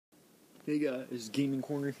Hey guys, it's Gaming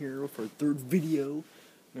Corner here for our third video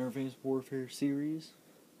in our Advanced Warfare series.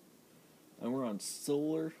 And we're on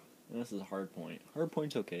Solar, and this is Hardpoint.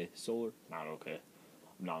 Hardpoint's okay, Solar, not okay.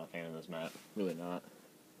 I'm not a fan of this map, really not.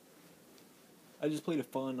 I just played a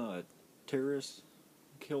fun terrorist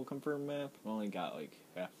kill confirm map. I only got like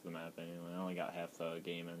half the map anyway, I only got half the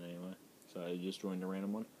game in anyway. So I just joined a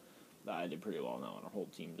random one. But I did pretty well now, and our whole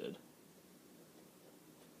team did.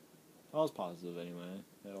 I was positive anyway.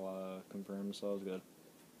 Had a lot of confirms, so I was good.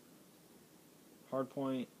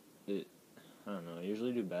 Hardpoint, I don't know, I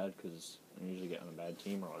usually do bad because I usually get on a bad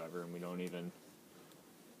team or whatever, and we don't even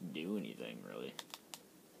do anything, really.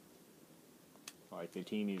 Like, the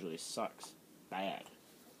team usually sucks. Bad.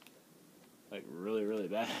 Like, really, really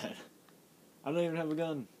bad. I don't even have a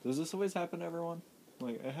gun. Does this always happen to everyone?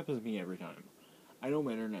 Like, it happens to me every time. I know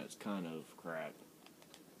my internet's kind of crap.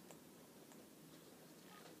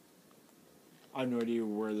 I have no idea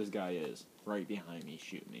where this guy is. Right behind me,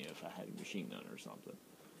 shoot me if I had a machine gun or something.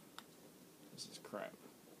 This is crap.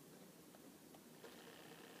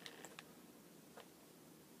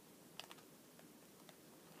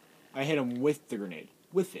 I hit him with the grenade.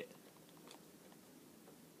 With it.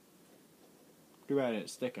 Too bad I didn't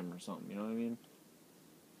stick him or something, you know what I mean?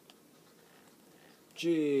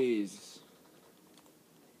 Jeez.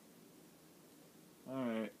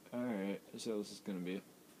 Alright. Let's see how this is gonna be.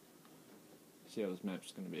 See how this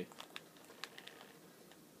map's gonna be.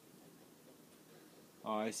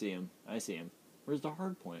 Oh, I see him. Where's the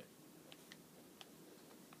hard point?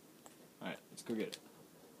 Alright, let's go get it.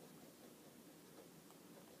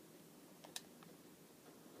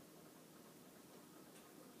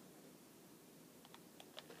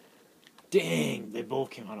 Dang! They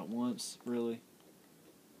both came out at once. Really?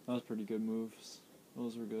 That was pretty good moves.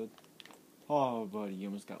 Those were good. Oh, buddy, you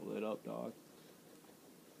almost got lit up, dog.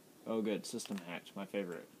 Oh, good. System hacked. My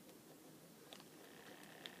favorite.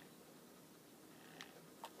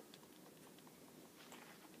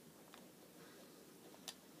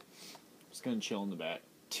 Just gonna chill in the back.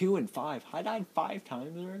 2 and 5. I died 5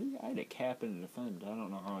 times already? I had a cap and a defend. I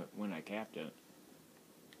don't know when I capped it.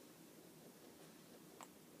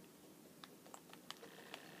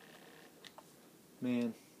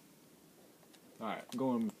 Man. Alright,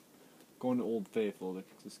 going to Old Faithful to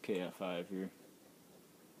this KF5 here.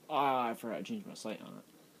 Ah, I forgot to change my sight on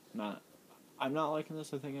it. I'm not liking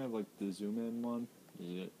this. I think I have like the zoom in one.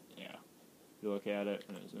 Yeah. You look at it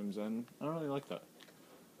and it zooms in. I don't really like that.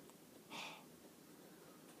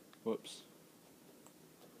 Whoops.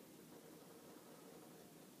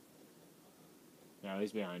 Yeah,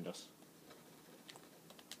 he's behind us.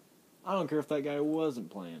 I don't care if that guy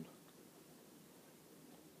wasn't playing.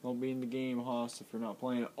 Don't be in the game, Hoss, if you're not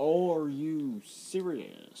playing. Oh, are you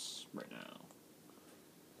serious right now?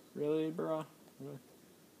 Really, bruh? Really?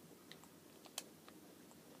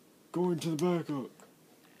 Going to the backup.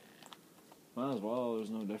 Might as well, there's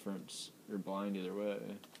no difference. You're blind either way.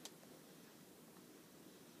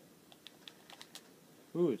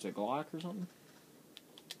 Ooh, it's a Glock or something?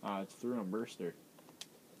 Ah, it's 3 on burster.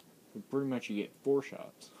 So pretty much you get 4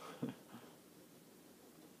 shots.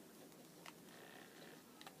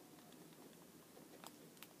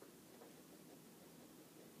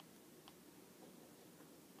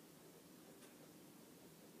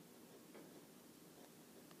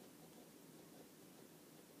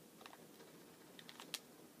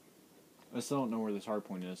 I still don't know where this hard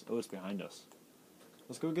point is. Oh, it's behind us.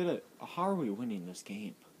 Let's go get it. How are we winning this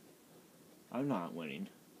game? I'm not winning.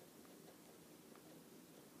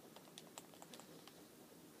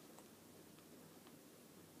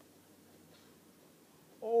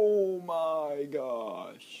 Oh my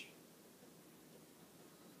gosh.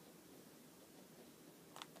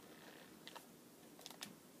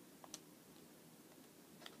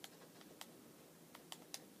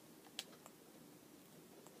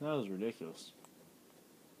 That was ridiculous.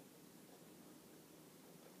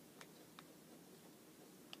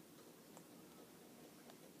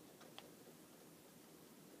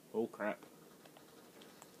 Oh crap.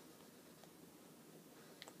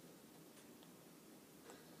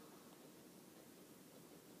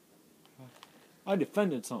 I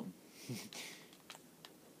defended something.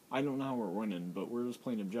 I don't know how we're winning, but we're just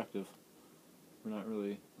playing objective. We're not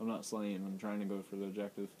really... I'm not slaying, I'm trying to go for the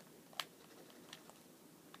objective.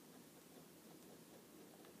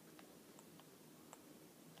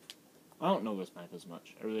 I don't know this map as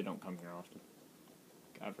much. I really don't come here often.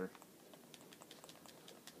 Ever.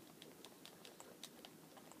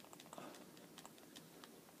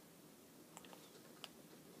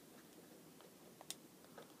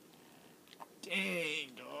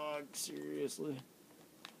 Dang, dog. Seriously.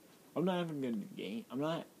 I'm not having a good game. I'm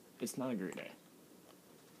not it's not a great day.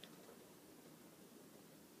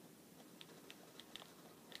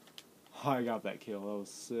 Oh, I got that kill. That was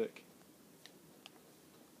sick.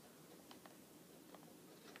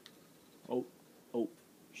 Oh,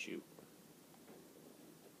 shoot.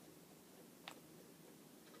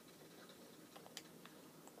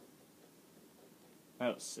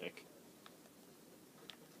 That was sick.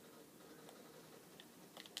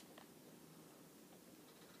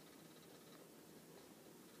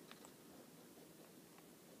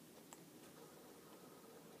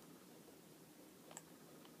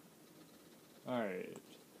 Alright.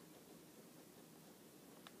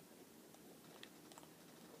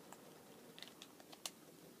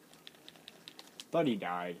 Thought he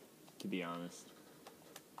died, to be honest.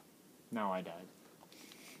 Now I died.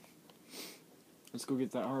 Let's go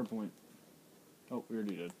get that hard point. Oh, we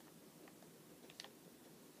already did.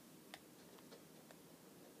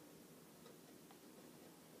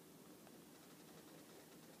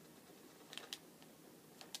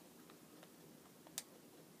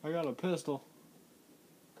 I got a pistol.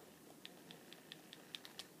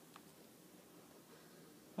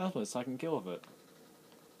 That's my second kill of it.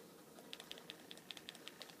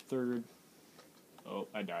 Third. Oh,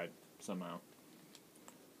 I died somehow.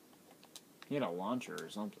 He had a launcher or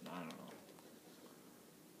something. I don't know.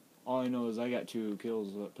 All I know is I got 2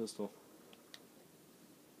 kills with that pistol.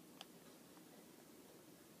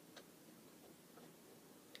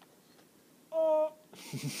 Oh!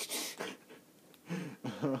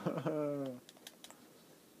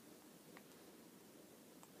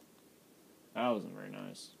 That wasn't very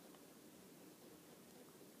nice.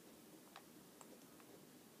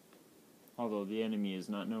 Although the enemy is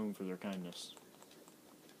not known for their kindness.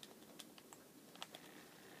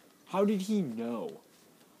 How did he know?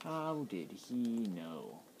 How did he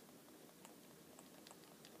know?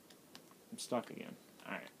 I'm stuck again.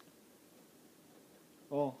 Alright.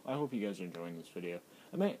 Well, I hope you guys are enjoying this video.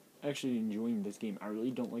 I'm actually enjoying this game. I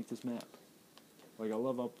really don't like this map. Like, I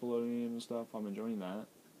love uploading and stuff. I'm enjoying that.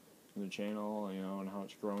 And the channel, you know, and how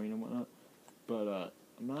it's growing and whatnot. But,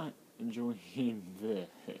 I'm not enjoying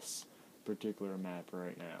this particular map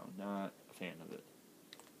right now. Not a fan of it.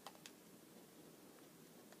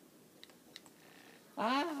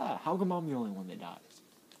 Ah! How come I'm the only one that dies?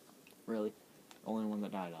 Really? Only one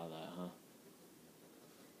that died out of that, huh?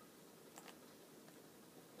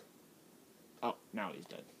 Oh, now he's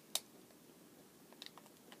dead.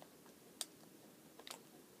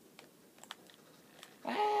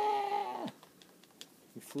 Ah!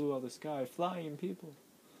 He flew out of the sky, flying people.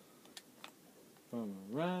 From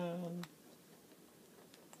around.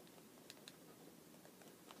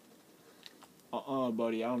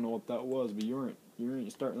 Buddy, I don't know what that was, but you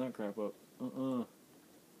ain't starting that crap up.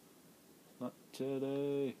 Not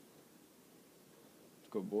today. Let's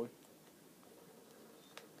go, boy.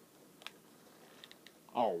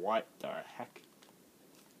 Oh, what the heck?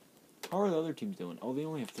 How are the other teams doing? Oh, they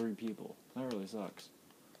only have 3 people. That really sucks.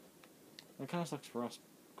 That kind of sucks for us,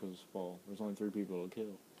 because, well, there's only 3 people to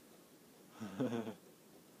kill.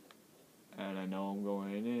 And I know I'm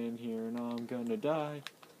going in here and I'm gonna die.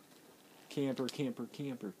 Camper, camper,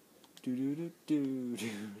 camper. Do.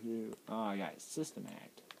 Oh, I got System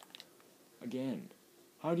Act. Again.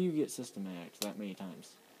 How do you get System Act that many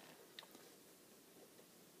times?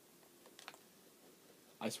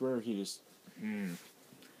 I swear he just...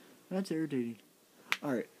 That's irritating.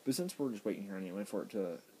 Alright, but since we're just waiting here anyway for it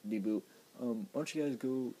to deboot, why don't you guys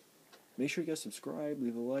go... Make sure you guys subscribe,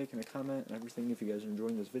 leave a like and a comment and everything if you guys are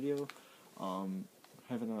enjoying this video.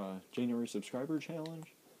 Having a January subscriber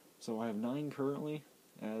challenge. So I have 9 currently,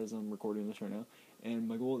 as I'm recording this right now. And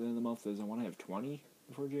my goal at the end of the month is I want to have 20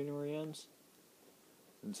 before January ends.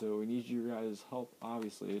 And so we need your guys' help,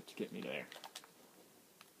 obviously, to get me there.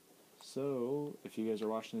 So, if you guys are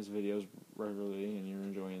watching these videos regularly and you're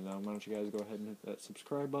enjoying them, why don't you guys go ahead and hit that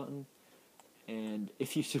subscribe button. And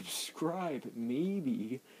if you subscribe,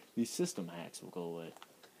 maybe these system hacks will go away.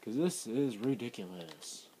 Because this is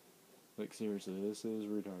ridiculous. Like, seriously, this is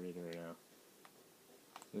retarded right now.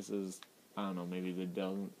 This is, I don't know, maybe the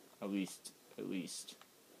doesn't, at least,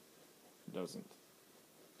 doesn't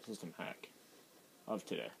system hack of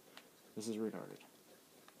today. This is retarded.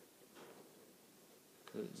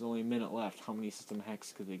 There's only a minute left. How many system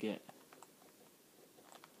hacks could they get?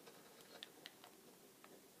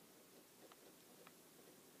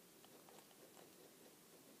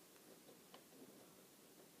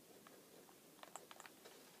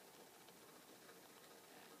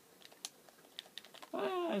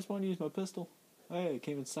 I just want to use my pistol. Hey, it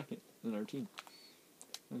came in second in our team.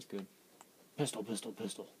 That's good. Pistol, pistol,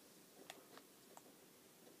 pistol.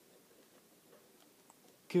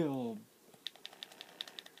 Kill.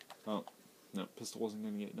 Oh, no, pistol wasn't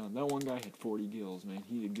gonna get done. That one guy had 40 kills, man.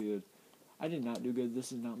 He did good. I did not do good.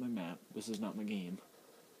 This is not my map. This is not my game.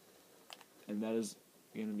 And that is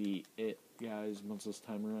gonna be it, guys, once this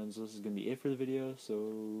timer ends. This is gonna be it for the video,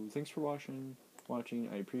 so thanks for watching.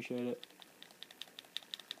 I appreciate it.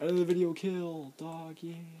 Another video kill, dog,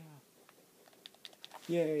 yeah.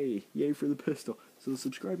 Yay for the pistol. So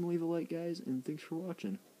subscribe and leave a like, guys, and thanks for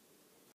watching.